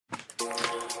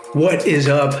What is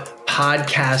up,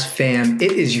 podcast fam?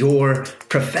 It is your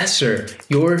professor,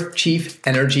 your chief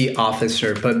energy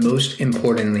officer, but most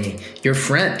importantly, your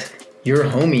friend, your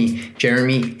homie,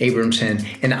 Jeremy Abramson,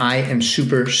 and I am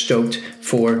super stoked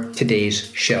for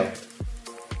today's show.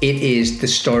 It is the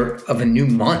start of a new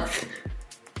month.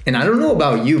 And I don't know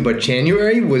about you, but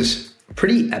January was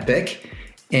pretty epic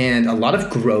and a lot of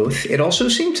growth. It also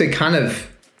seemed to kind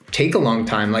of take a long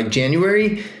time. Like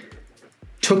January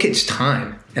took its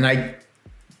time. And I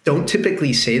don't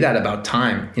typically say that about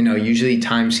time. Usually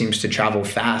time seems to travel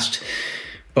fast,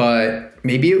 but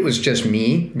maybe it was just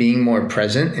me being more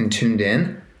present and tuned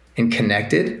in and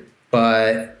connected.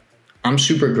 But I'm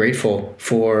super grateful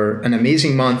for an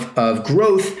amazing month of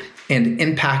growth and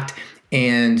impact.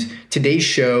 And today's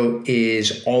show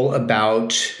is all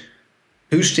about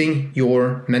boosting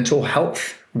your mental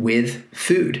health with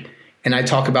food. And I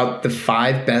talk about the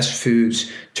 5 best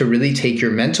foods to really take your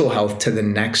mental health to the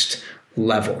next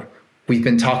level. We've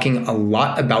been talking a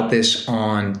lot about this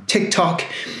on TikTok,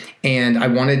 and I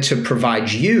wanted to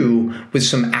provide you with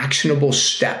some actionable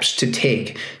steps to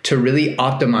take to really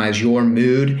optimize your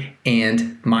mood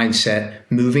and mindset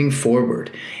moving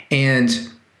forward. And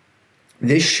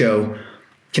this show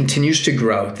continues to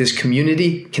grow. This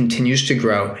community continues to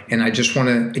grow. And I just want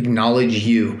to acknowledge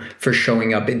you for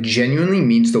showing up. It genuinely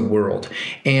means the world.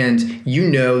 And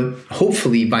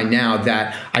hopefully by now,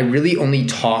 that I really only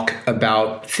talk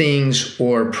about things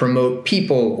or promote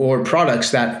people or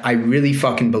products that I really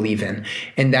fucking believe in.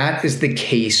 And that is the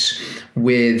case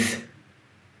with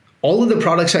all of the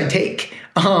products I take.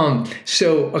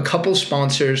 So a couple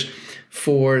sponsors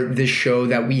for this show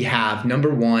that we have.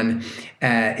 Number one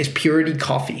is Purity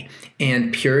Coffee.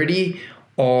 And Purity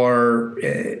are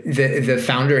the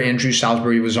founder, Andrew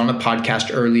Salisbury, was on a podcast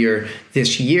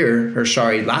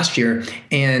last year.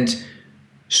 And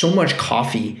so much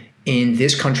coffee in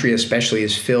this country especially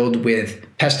is filled with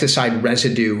pesticide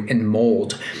residue and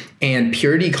mold. And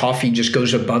Purity Coffee just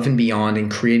goes above and beyond in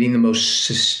creating the most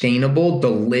sustainable,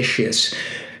 delicious,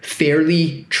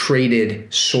 fairly traded,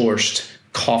 sourced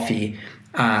coffee.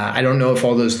 I don't know if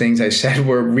all those things I said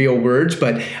were real words,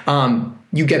 but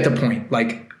you get the point.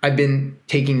 Like, I've been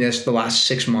taking this the last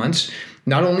 6 months.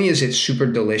 Not only is it super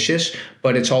delicious,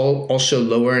 but it's also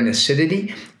lower in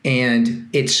acidity, and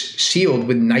it's sealed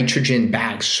with nitrogen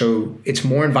bags. So it's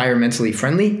more environmentally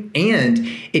friendly, and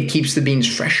it keeps the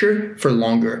beans fresher for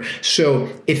longer. So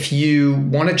if you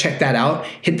want to check that out,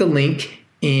 hit the link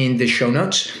in the show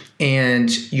notes and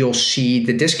you'll see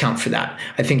the discount for that.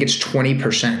 I think it's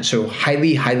 20%. So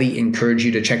highly, highly encourage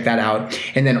you to check that out.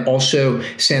 And then also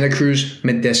Santa Cruz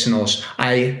Medicinals.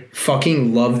 I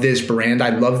fucking love this brand. I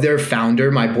love their founder,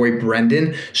 my boy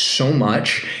Brendan, so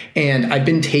much. And I've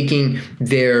been taking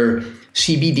their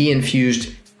CBD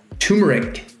infused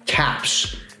turmeric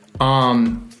caps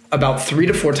about 3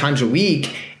 to 4 times a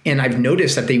week. And I've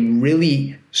noticed that they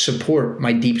really support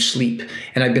my deep sleep.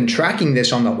 And I've been tracking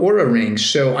this on the Oura Ring,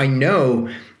 so I know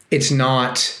it's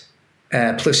not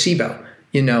placebo.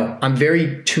 I'm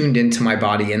very tuned into my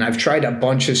body, and I've tried a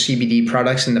bunch of CBD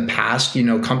products in the past.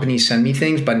 Companies send me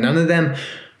things, but none of them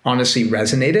honestly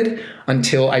resonated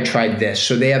until I tried this.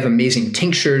 So they have amazing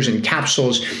tinctures and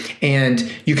capsules,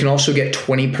 and you can also get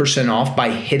 20% off by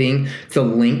hitting the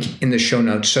link in the show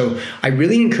notes. So I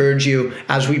really encourage you,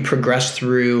 as we progress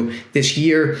through this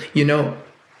year,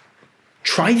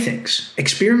 try things,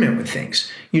 experiment with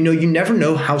things. You never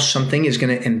know how something is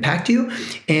going to impact you.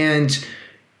 And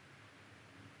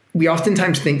we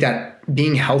oftentimes think that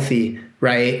being healthy,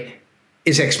 right,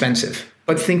 is expensive.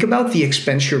 But think about the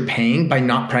expense you're paying by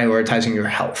not prioritizing your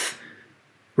health,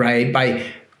 right? By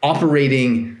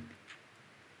operating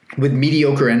with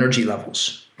mediocre energy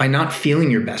levels, by not feeling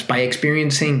your best, by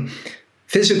experiencing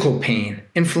physical pain,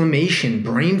 inflammation,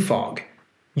 brain fog.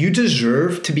 You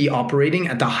deserve to be operating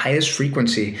at the highest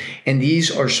frequency. And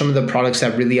these are some of the products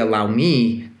that really allow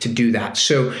me to do that.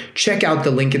 So check out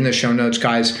the link in the show notes,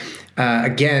 guys.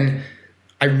 Again,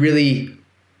 I really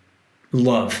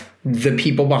love the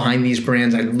people behind these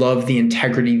brands. I love the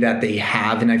integrity that they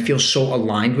have, and I feel so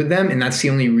aligned with them. And that's the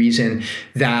only reason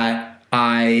that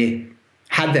I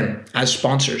had them as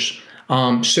sponsors.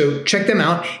 So check them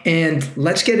out, and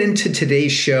let's get into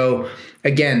today's show.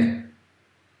 Again,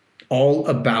 all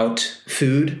about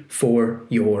food for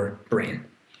your brain.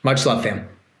 Much love, fam.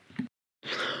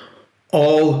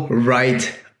 All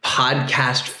right,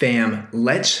 podcast fam,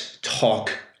 let's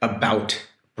talk about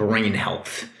brain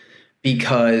health,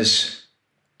 because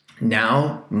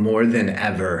now more than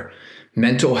ever,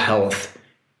 mental health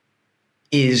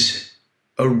is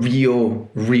a real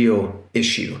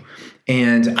issue.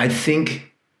 And I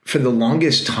think for the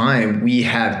longest time, we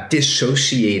have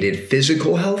dissociated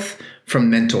physical health from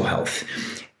mental health.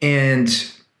 And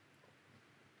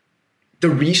the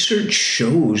research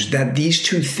shows that these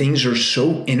two things are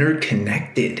so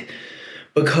interconnected,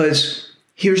 because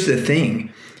here's the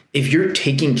thing. If you're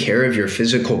taking care of your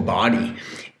physical body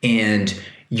and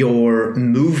you're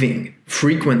moving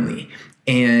frequently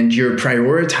and you're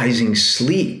prioritizing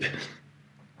sleep,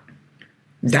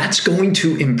 that's going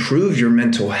to improve your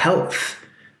mental health.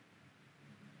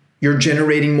 You're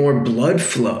generating more blood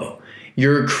flow.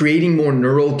 You're creating more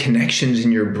neural connections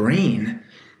in your brain.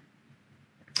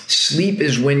 Sleep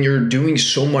is when you're doing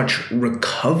so much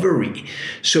recovery.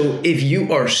 So if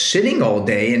you are sitting all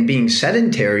day and being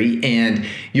sedentary and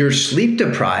you're sleep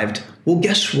deprived, well,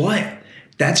 guess what?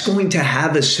 That's going to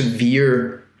have a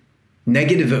severe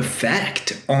negative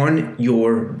effect on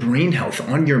your brain health,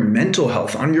 on your mental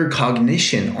health, on your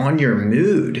cognition, on your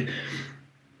mood.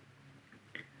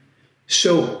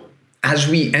 So as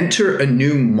we enter a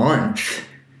new month,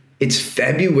 it's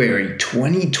February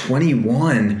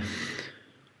 2021,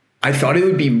 I thought it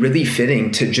would be really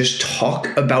fitting to just talk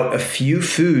about a few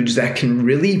foods that can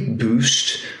really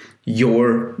boost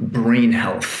your brain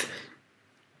health.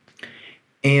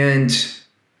 And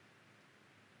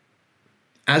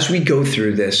as we go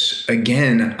through this,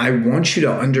 again, I want you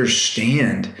to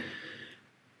understand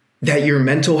that your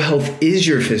mental health is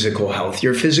your physical health.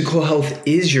 Your physical health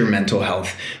is your mental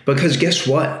health. Because guess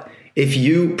what? If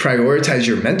you prioritize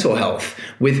your mental health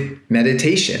with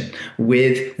meditation,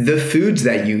 with the foods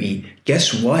that you eat,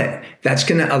 guess what? That's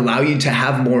going to allow you to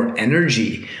have more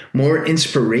energy, more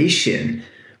inspiration,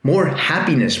 more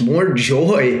happiness, more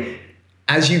joy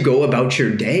as you go about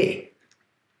your day.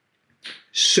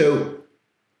 So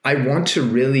I want to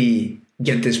really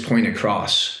get this point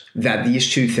across, that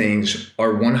these two things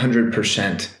are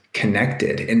 100%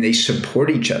 connected and they support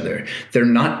each other. They're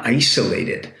not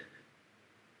isolated.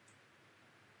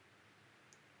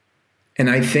 And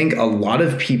I think a lot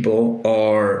of people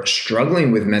are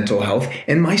struggling with mental health,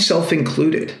 and myself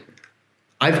included.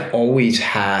 I've always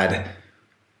had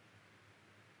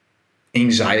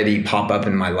anxiety pop up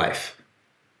in my life,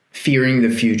 fearing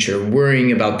the future,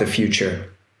 worrying about the future,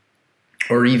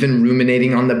 or even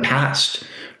ruminating on the past,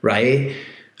 right?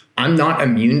 I'm not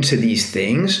immune to these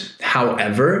things.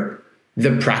 However,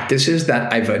 the practices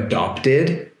that I've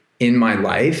adopted in my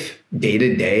life day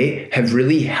to day have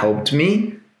really helped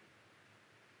me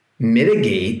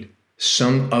mitigate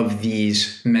some of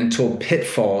these mental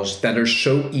pitfalls that are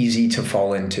so easy to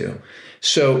fall into.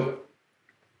 So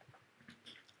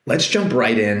let's jump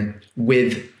right in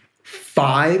with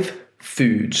 5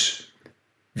 foods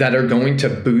that are going to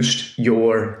boost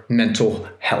your mental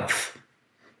health.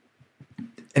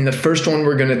 And the first one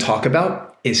we're going to talk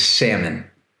about is salmon.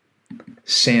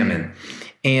 Salmon.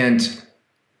 And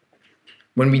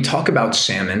when we talk about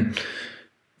salmon,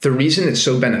 the reason it's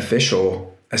so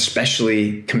beneficial,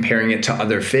 especially comparing it to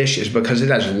other fish, is because it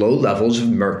has low levels of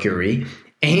mercury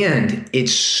and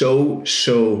it's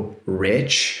so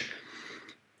rich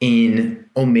in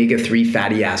omega-3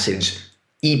 fatty acids,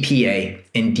 EPA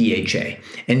and DHA.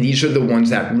 And these are the ones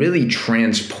that really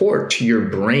transport to your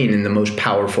brain in the most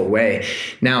powerful way.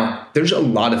 Now, there's a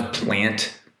lot of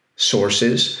plant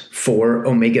sources for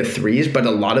omega-3s, but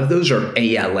a lot of those are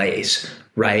ALAs,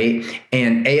 right?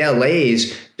 And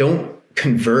ALAs don't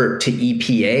convert to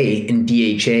EPA and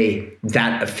DHA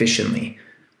that efficiently.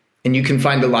 And you can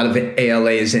find a lot of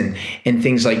ALAs in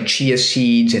things like chia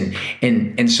seeds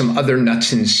and some other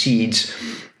nuts and seeds,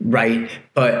 right?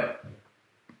 But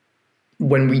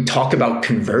when we talk about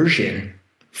conversion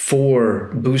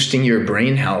for boosting your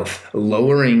brain health,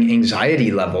 lowering anxiety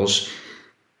levels,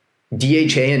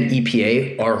 DHA and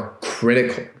EPA are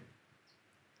critical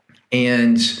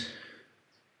and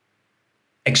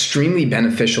extremely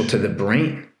beneficial to the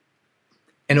brain.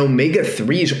 And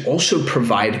omega-3s also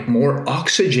provide more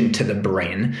oxygen to the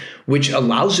brain, which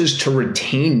allows us to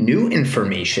retain new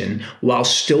information while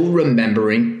still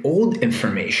remembering old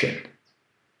information.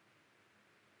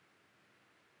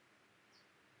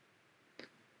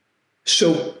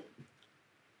 So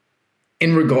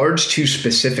in regards to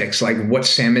specifics, like what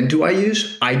salmon do I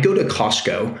use? I go to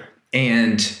Costco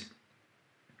and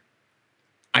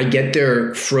I get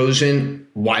their frozen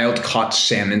wild caught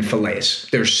salmon fillets.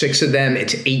 There's 6 of them.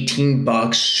 It's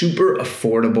 $18, super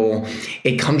affordable.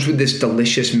 It comes with this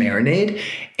delicious marinade,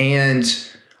 and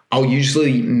I'll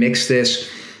usually mix this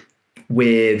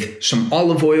with some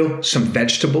olive oil, some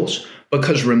vegetables,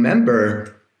 because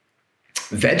remember,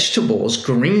 vegetables,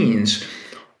 greens,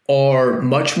 are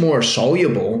much more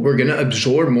soluble. We're going to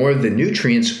absorb more of the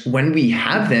nutrients when we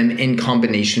have them in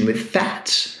combination with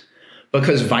fats.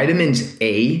 because vitamins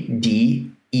A, D,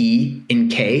 E,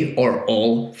 and K are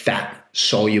all fat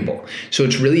soluble. So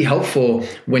it's really helpful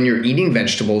when you're eating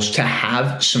vegetables to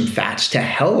have some fats to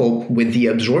help with the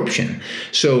absorption.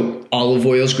 So olive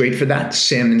oil is great for that.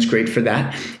 Salmon's great for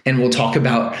that. And we'll talk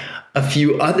about a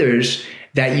few others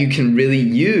that you can really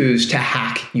use to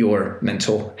hack your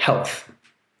mental health.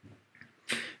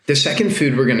 The second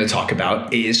food we're going to talk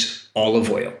about is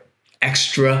olive oil.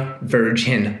 Extra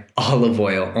virgin olive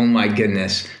oil. Oh my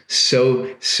goodness.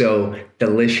 So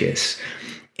delicious.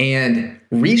 And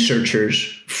researchers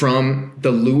from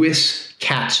the Lewis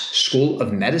Katz School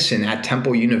of Medicine at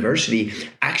Temple University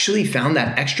actually found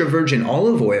that extra virgin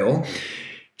olive oil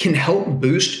can help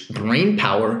boost brain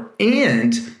power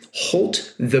and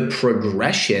halt the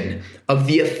progression of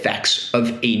the effects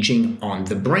of aging on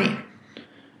the brain.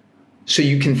 So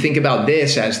you can think about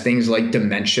this as things like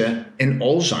dementia and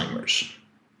Alzheimer's.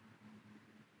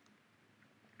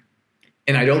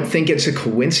 And I don't think it's a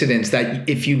coincidence that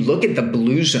if you look at the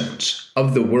blue zones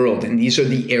of the world, and these are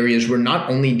the areas where not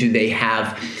only do they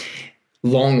have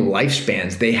long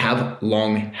lifespans, they have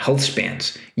long health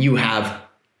spans. You have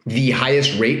the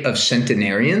highest rate of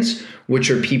centenarians,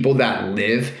 which are people that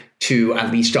live to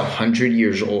at least 100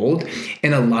 years old.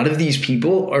 And a lot of these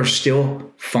people are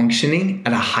still functioning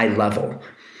at a high level.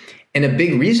 And a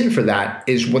big reason for that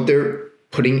is what they're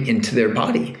putting into their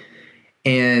body.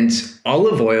 And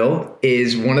olive oil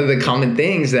is one of the common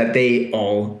things that they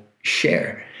all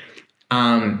share.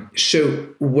 So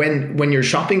when you're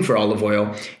shopping for olive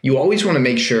oil, you always want to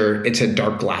make sure it's a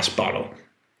dark glass bottle.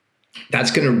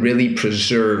 That's going to really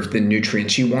preserve the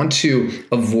nutrients. You want to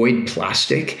avoid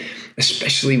plastic,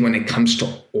 especially when it comes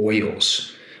to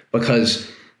oils,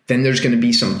 because then there's going to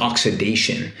be some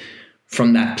oxidation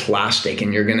from that plastic,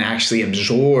 and you're going to actually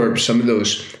absorb some of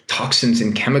those toxins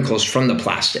and chemicals from the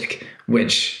plastic,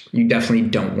 which you definitely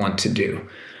don't want to do.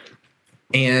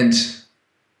 And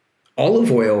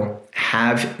olive oil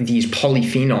have these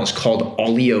polyphenols called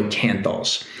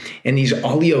oleocanthols. And these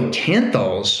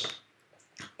oleocanthols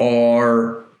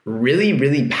are really,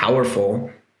 really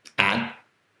powerful at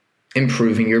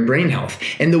improving your brain health.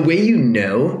 And the way you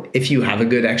know if you have a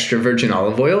good extra virgin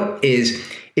olive oil is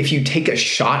if you take a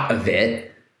shot of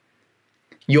it,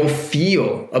 you'll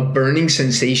feel a burning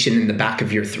sensation in the back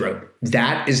of your throat.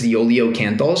 That is the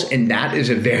oleocanthols, and that is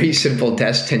a very simple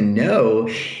test to know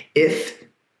if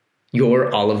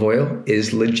your olive oil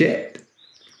is legit.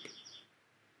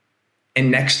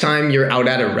 And next time you're out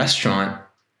at a restaurant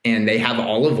and they have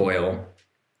olive oil,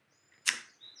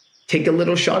 take a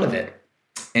little shot of it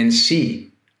and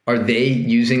see, are they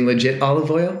using legit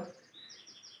olive oil?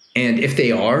 And if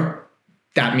they are,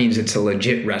 that means it's a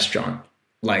legit restaurant.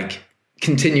 Like,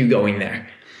 continue going there.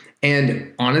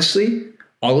 And honestly,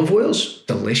 olive oil's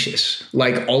delicious.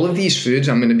 Like, all of these foods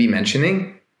I'm going to be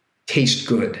mentioning taste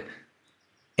good.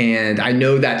 And I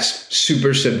know that's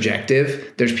super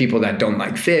subjective. There's people that don't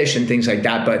like fish and things like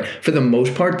that. But for the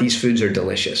most part, these foods are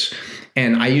delicious.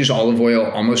 And I use olive oil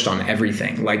almost on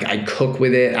everything. Like, I cook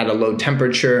with it at a low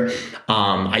temperature.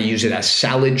 I use it as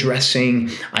salad dressing.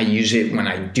 I use it when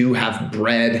I do have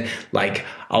bread. Like,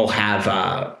 I'll have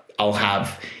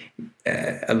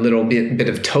a little bit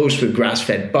of toast with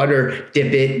grass-fed butter,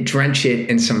 dip it, drench it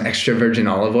in some extra virgin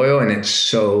olive oil, and it's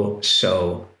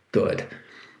so good.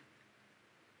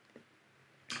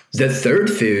 The third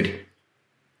food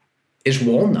is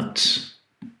walnuts.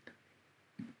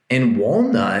 And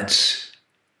walnuts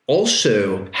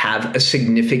also have a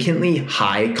significantly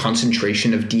high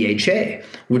concentration of DHA,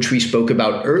 which we spoke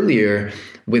about earlier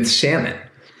with salmon.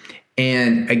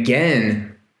 And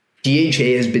again,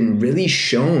 DHA has been really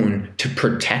shown to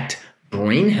protect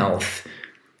brain health,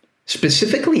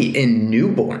 specifically in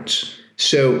newborns.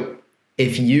 So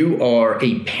if you are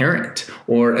a parent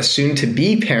or a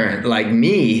soon-to-be parent like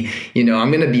me,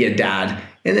 I'm going to be a dad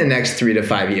in the next 3 to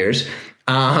 5 years.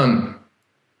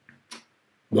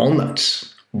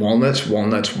 Walnuts.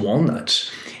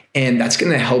 And that's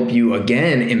going to help you,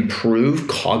 again, improve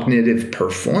cognitive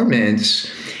performance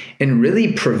and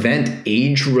really prevent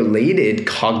age-related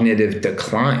cognitive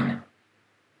decline.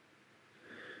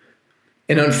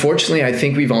 And unfortunately, I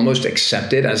think we've almost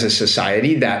accepted as a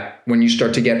society that when you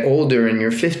start to get older in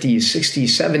your 50s, 60s,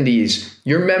 70s,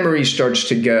 your memory starts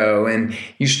to go and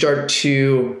you start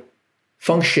to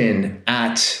function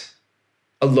at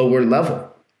a lower level.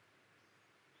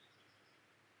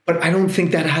 But I don't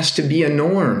think that has to be a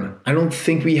norm. I don't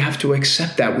think we have to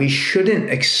accept that. We shouldn't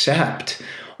accept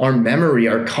our memory,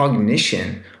 our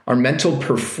cognition, our mental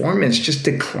performance just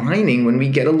declining when we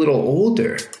get a little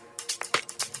older.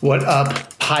 What up,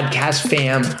 podcast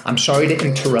fam? I'm sorry to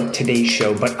interrupt today's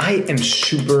show, but I am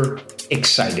super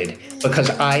excited because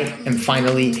I am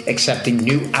finally accepting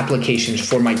new applications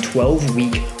for my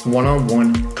 12-week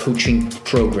one-on-one coaching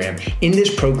program. In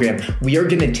this program, we are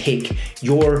going to take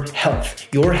your health,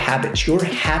 your habits, your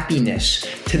happiness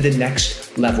to the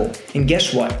next level. And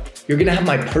guess what? You're going to have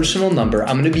my personal number.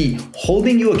 I'm going to be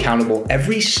holding you accountable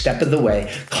every step of the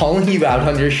way, calling you out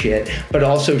on your shit, but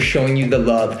also showing you the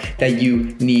love that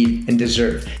you need and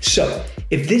deserve. So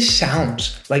if this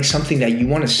sounds like something that you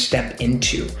want to step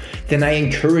into, then I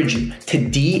encourage you to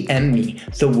DM me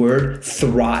the word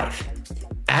thrive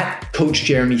at Coach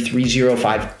Jeremy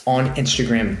 305 on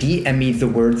Instagram. DM me the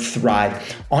word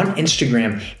thrive on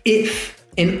Instagram if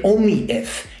and only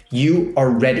if you are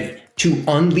ready to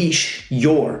unleash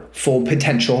your full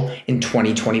potential in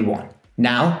 2021.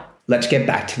 Now, let's get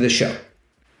back to the show.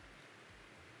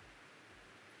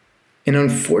 And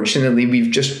unfortunately,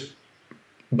 we've just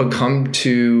become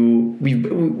to,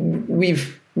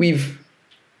 we've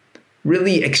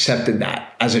really accepted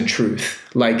that as a truth.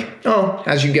 Like, oh,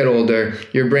 as you get older,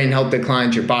 your brain health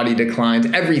declines, your body declines,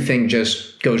 everything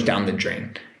just goes down the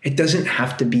drain. It doesn't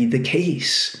have to be the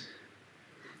case.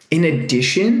 In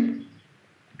addition,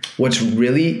 what's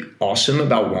really awesome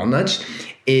about walnuts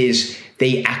is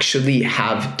they actually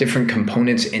have different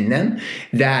components in them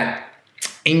that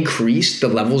increase the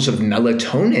levels of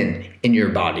melatonin in your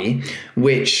body,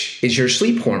 which is your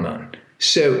sleep hormone.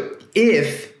 So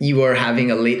if you are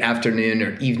having a late afternoon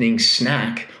or evening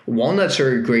snack, walnuts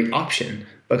are a great option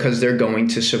because they're going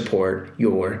to support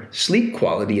your sleep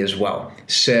quality as well.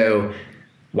 So,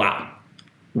 wow,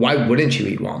 why wouldn't you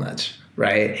eat walnuts,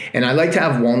 right? And I like to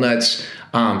have walnuts.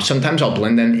 Sometimes I'll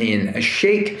blend them in a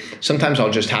shake. Sometimes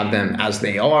I'll just have them as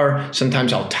they are.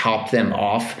 Sometimes I'll top them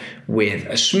off with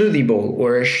a smoothie bowl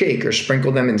or a shake or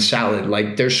sprinkle them in salad.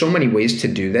 Like, there's so many ways to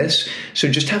do this. So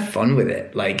just have fun with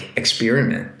it. Like,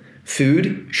 experiment.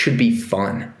 Food should be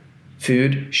fun.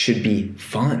 Food should be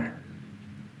fun.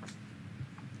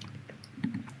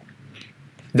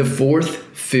 The fourth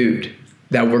food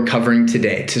that we're covering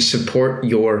today to support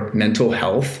your mental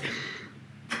health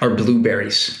are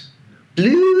blueberries.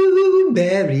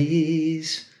 Blueberries.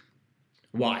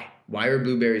 Why? Why are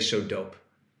blueberries so dope?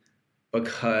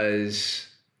 Because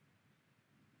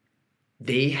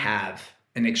they have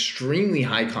an extremely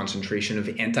high concentration of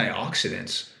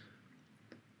antioxidants,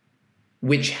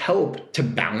 which help to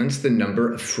balance the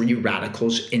number of free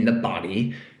radicals in the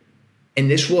body. And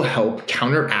this will help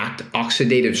counteract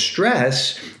oxidative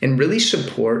stress and really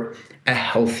support a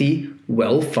healthy,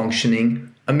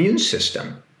 well-functioning immune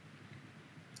system.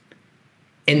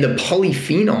 And the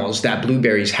polyphenols that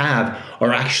blueberries have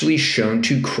are actually shown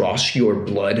to cross your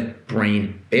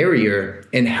blood-brain barrier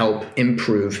and help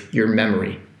improve your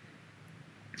memory.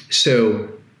 So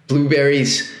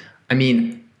blueberries,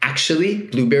 actually,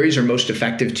 blueberries are most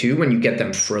effective too when you get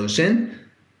them frozen,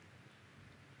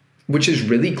 which is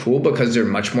really cool because they're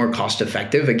much more cost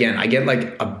effective. Again, I get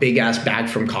like a big ass bag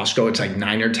from Costco. It's like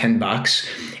 $9 or $10.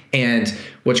 And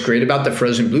what's great about the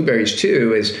frozen blueberries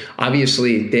too is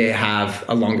obviously they have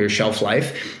a longer shelf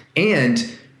life. And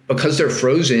because they're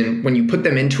frozen, when you put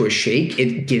them into a shake,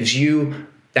 it gives you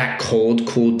that cold,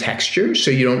 cool texture.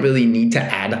 So you don't really need to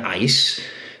add ice.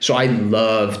 So I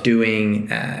love doing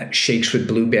shakes with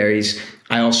blueberries.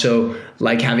 I also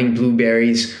like having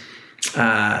blueberries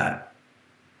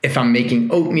if I'm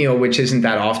making oatmeal, which isn't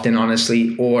that often,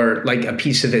 honestly, or like a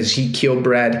piece of Ezekiel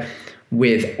bread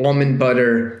with almond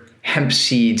butter, hemp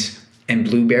seeds, and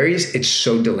blueberries. It's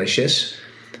so delicious.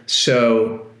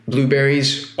 So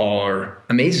blueberries are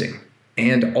amazing.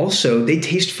 And also they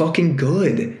taste fucking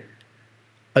good.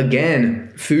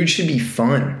 Again, food should be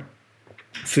fun.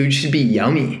 Food should be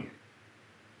yummy.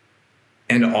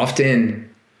 And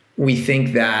often we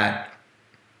think that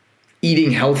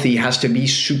eating healthy has to be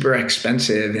super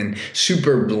expensive and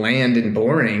super bland and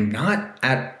boring. Not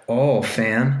at all,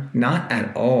 fam. Not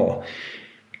at all.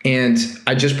 And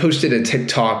I just posted a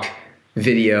TikTok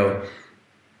video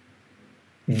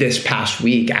this past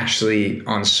week, actually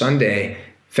on Sunday,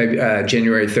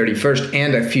 January 31st,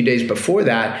 and a few days before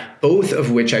that, both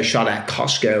of which I shot at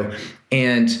Costco.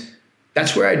 And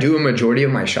that's where I do a majority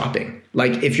of my shopping.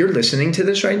 Like, if you're listening to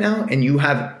this right now and you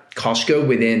have Costco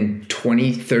within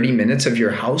 20, 30 minutes of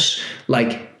your house,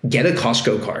 like, get a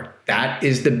Costco card. That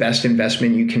is the best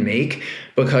investment you can make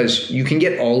because you can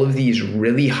get all of these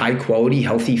really high quality,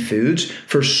 healthy foods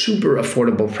for super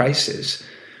affordable prices.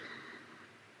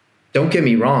 Don't get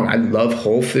me wrong. I love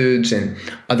Whole Foods and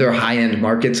other high-end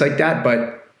markets like that,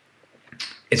 but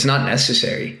it's not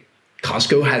necessary.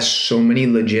 Costco has so many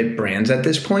legit brands at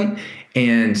this point,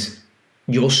 and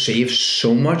you'll save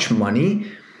so much money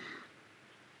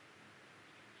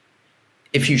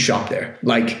if you shop there.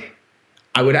 Like,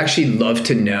 I would actually love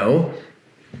to know,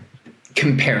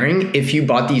 comparing if you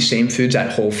bought these same foods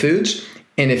at Whole Foods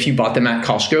and if you bought them at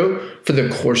Costco for the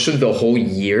course of the whole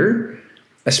year,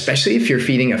 especially if you're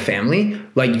feeding a family,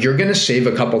 like you're going to save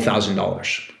a couple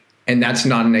 $1,000s. And that's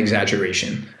not an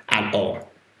exaggeration at all.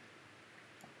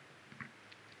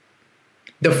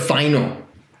 The final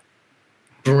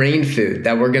brain food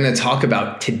that we're going to talk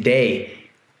about today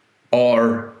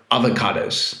are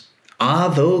avocados.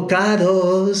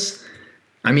 Avocados.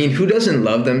 I mean, who doesn't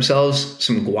love themselves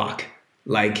some guac?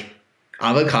 Like,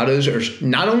 avocados are,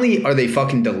 not only are they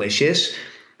fucking delicious,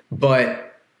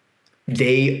 but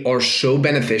they are so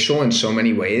beneficial in so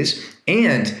many ways.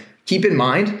 And keep in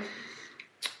mind,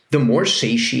 the more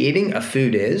satiating a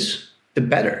food is, the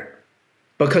better.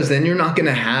 Because then you're not going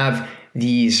to have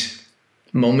these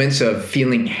moments of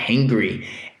feeling hangry.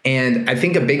 And I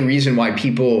think a big reason why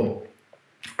people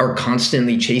are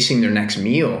constantly chasing their next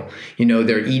meal,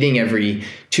 they're eating every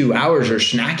 2 hours or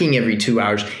snacking every 2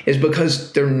 hours, is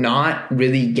because they're not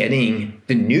really getting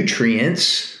the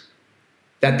nutrients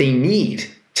that they need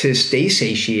to stay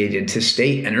satiated, to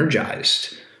stay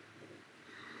energized.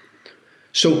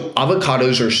 So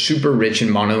avocados are super rich in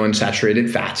monounsaturated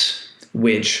fats,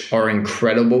 which are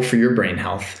incredible for your brain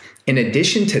health. In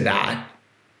addition to that,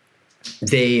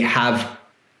 they have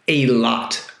a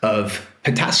lot of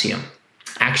potassium,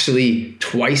 actually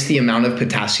twice the amount of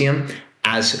potassium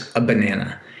as a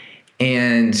banana.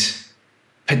 And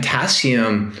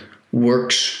potassium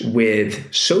works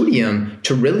with sodium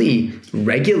to really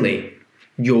regulate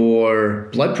your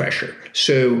blood pressure.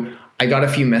 So I got a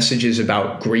few messages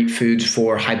about great foods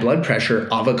for high blood pressure.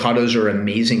 Avocados are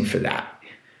amazing for that.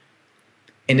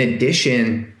 In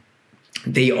addition,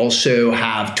 they also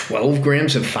have 12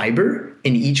 grams of fiber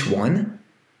in each one.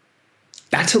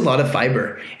 That's a lot of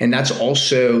fiber. And that's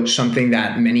also something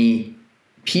that many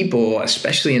people,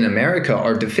 especially in America,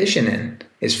 are deficient in,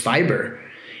 is fiber.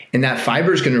 And that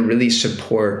fiber is going to really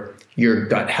support your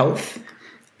gut health.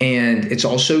 And it's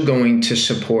also going to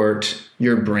support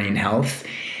your brain health.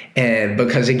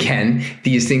 Because again,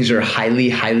 these things are highly,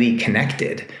 highly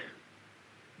connected.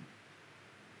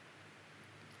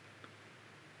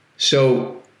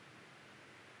 So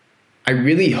I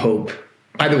really hope,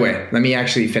 by the way, let me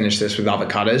actually finish this with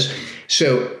avocados.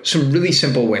 So some really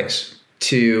simple ways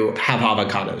to have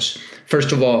avocados.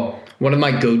 First of all, one of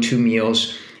my go-to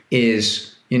meals is,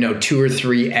 2 or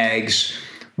 3 eggs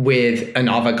with an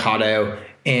avocado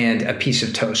and a piece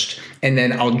of toast. And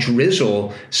then I'll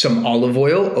drizzle some olive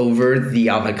oil over the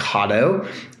avocado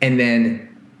and then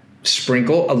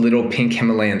sprinkle a little pink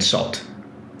Himalayan salt.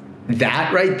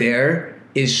 That right there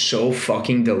is so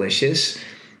fucking delicious.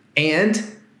 And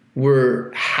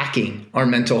we're hacking our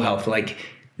mental health. Like,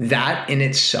 that in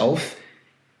itself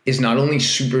is not only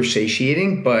super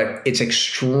satiating, but it's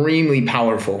extremely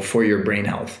powerful for your brain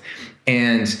health.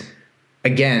 And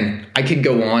again, I could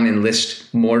go on and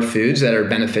list more foods that are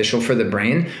beneficial for the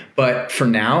brain, but for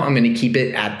now, I'm going to keep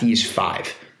it at these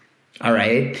 5. All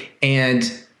right. And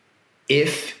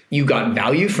if you got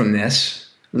value from this,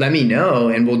 let me know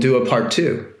and we'll do a part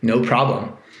 2. No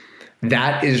problem.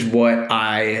 That is what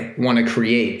I want to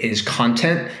create, is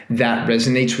content that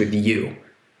resonates with you.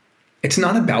 It's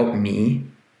not about me.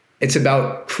 It's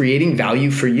about creating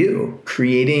value for you,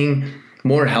 creating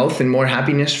more health and more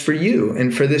happiness for you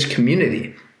and for this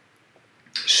community.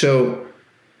 So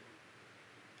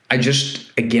I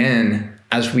just, again,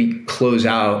 as we close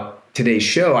out today's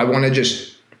show, I want to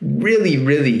just really,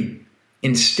 really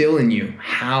instill in you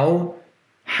how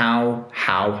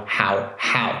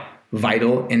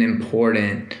vital and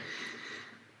important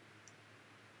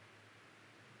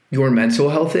your mental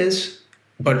health is,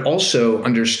 but also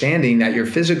understanding that your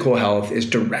physical health is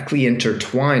directly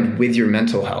intertwined with your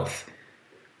mental health.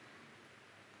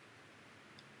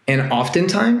 And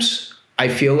oftentimes, I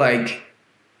feel like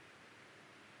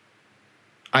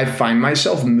I find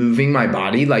myself moving my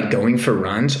body, like going for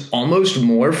runs, almost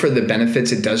more for the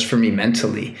benefits it does for me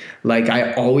mentally. Like,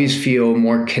 I always feel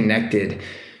more connected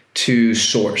to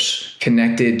source,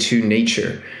 connected to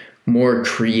nature, more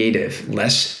creative,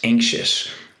 less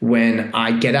anxious. When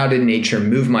I get out in nature,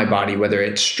 move my body, whether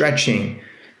it's stretching,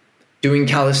 doing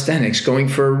calisthenics, going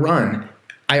for a run,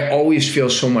 I always feel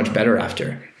so much better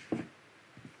after.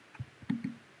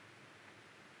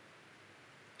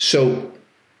 So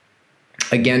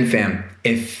again, fam,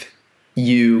 if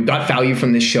you got value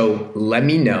from this show, let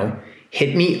me know.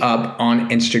 Hit me up on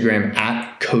Instagram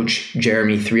at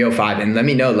CoachJeremy305 and let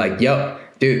me know, like, yo,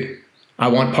 dude, I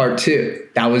want part 2.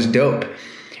 That was dope.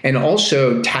 And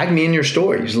also tag me in your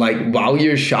stories, like while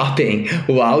you're shopping,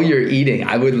 while you're eating.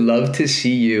 I would love to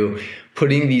see you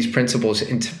putting these principles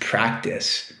into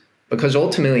practice. because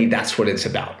ultimately that's what it's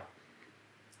about.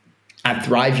 At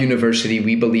Thrive University,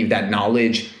 we believe that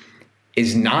knowledge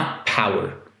is not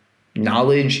power.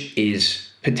 Knowledge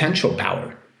is potential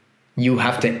power. You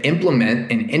have to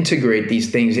implement and integrate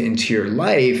these things into your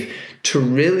life to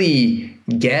really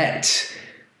get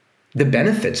the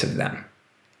benefits of them.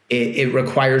 It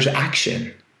requires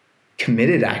action,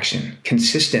 committed action,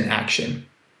 consistent action.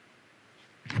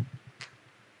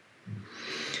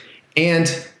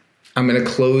 And I'm going to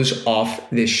close off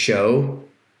this show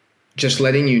just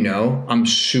letting you know I'm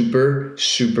super,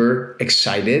 super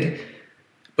excited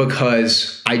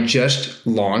because I just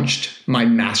launched my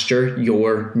Master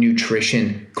Your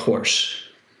Nutrition course.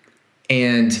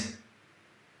 And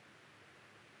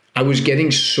I was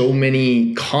getting so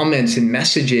many comments and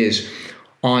messages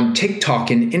on TikTok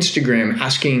and Instagram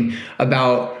asking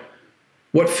about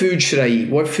what food should I eat?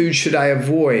 What food should I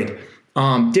avoid?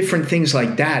 Different things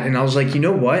like that. And I was like, you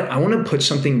know what? I want to put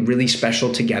something really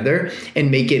special together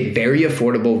and make it very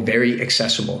affordable, very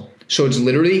accessible. So it's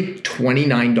literally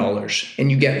 $29 and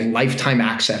you get lifetime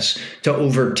access to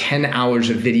over 10 hours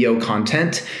of video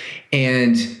content.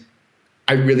 And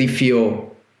I really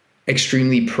feel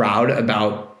extremely proud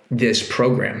about this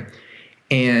program.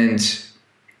 And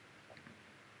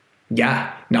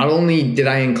yeah, not only did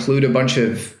I include a bunch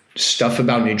of stuff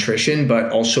about nutrition,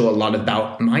 but also a lot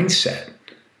about mindset,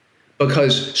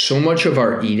 because so much of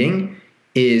our eating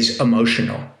is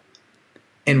emotional.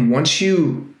 And once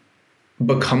you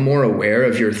become more aware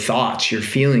of your thoughts, your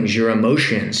feelings, your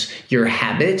emotions, your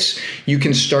habits, you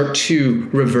can start to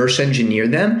reverse engineer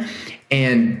them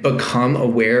and become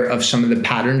aware of some of the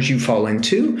patterns you fall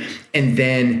into, and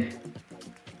then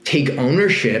take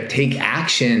ownership, take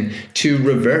action to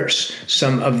reverse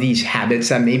some of these habits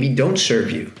that maybe don't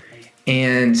serve you.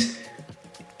 And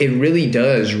it really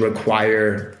does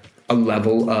require a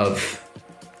level of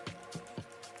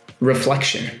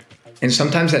reflection. And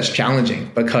sometimes that's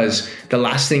challenging because the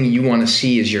last thing you want to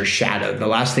see is your shadow. The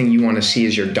last thing you want to see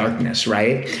is your darkness,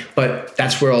 right? But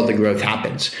that's where all the growth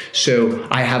happens. So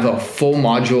I have a full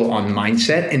module on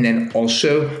mindset and then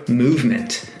also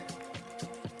movement.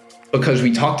 Because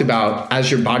we talked about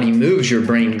as your body moves, your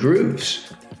brain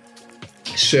grooves.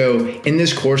 So in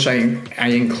this course, I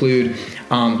include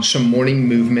some morning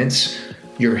movements,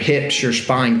 your hips, your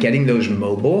spine, getting those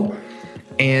mobile.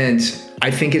 And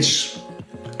I think it's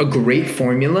a great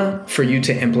formula for you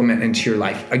to implement into your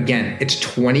life. Again, it's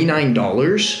 $29.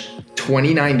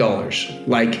 $29.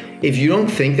 Like, if you don't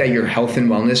think that your health and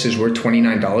wellness is worth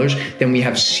 $29, then we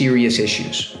have serious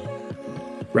issues,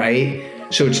 right?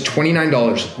 So it's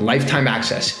 $29, lifetime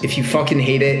access. If you fucking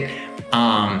hate it,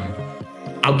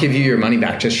 I'll give you your money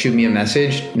back. Just shoot me a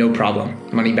message, no problem,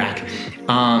 money back.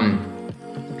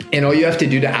 And all you have to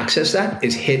do to access that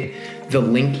is hit the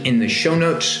link in the show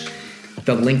notes,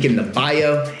 the link in the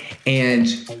bio, and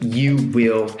you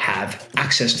will have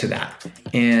access to that.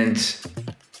 And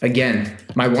again,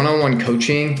 my one-on-one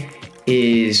coaching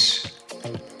is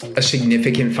a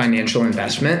significant financial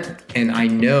investment, and I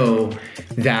know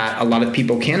that a lot of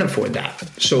people can't afford that.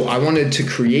 So I wanted to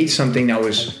create something that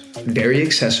was very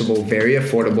accessible, very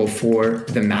affordable for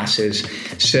the masses.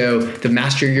 So the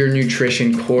Master Your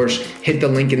Nutrition course, hit the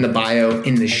link in the bio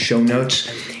in the show notes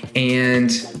and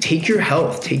take your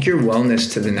health, take your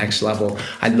wellness to the next level.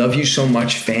 I love you so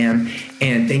much, fam.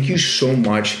 And thank you so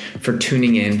much for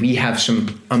tuning in. We have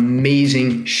some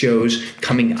amazing shows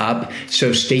coming up,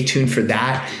 so stay tuned for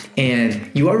that. And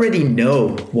you already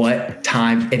know what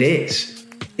time it is.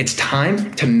 It's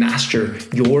time to master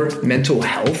your mental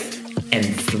health and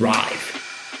thrive.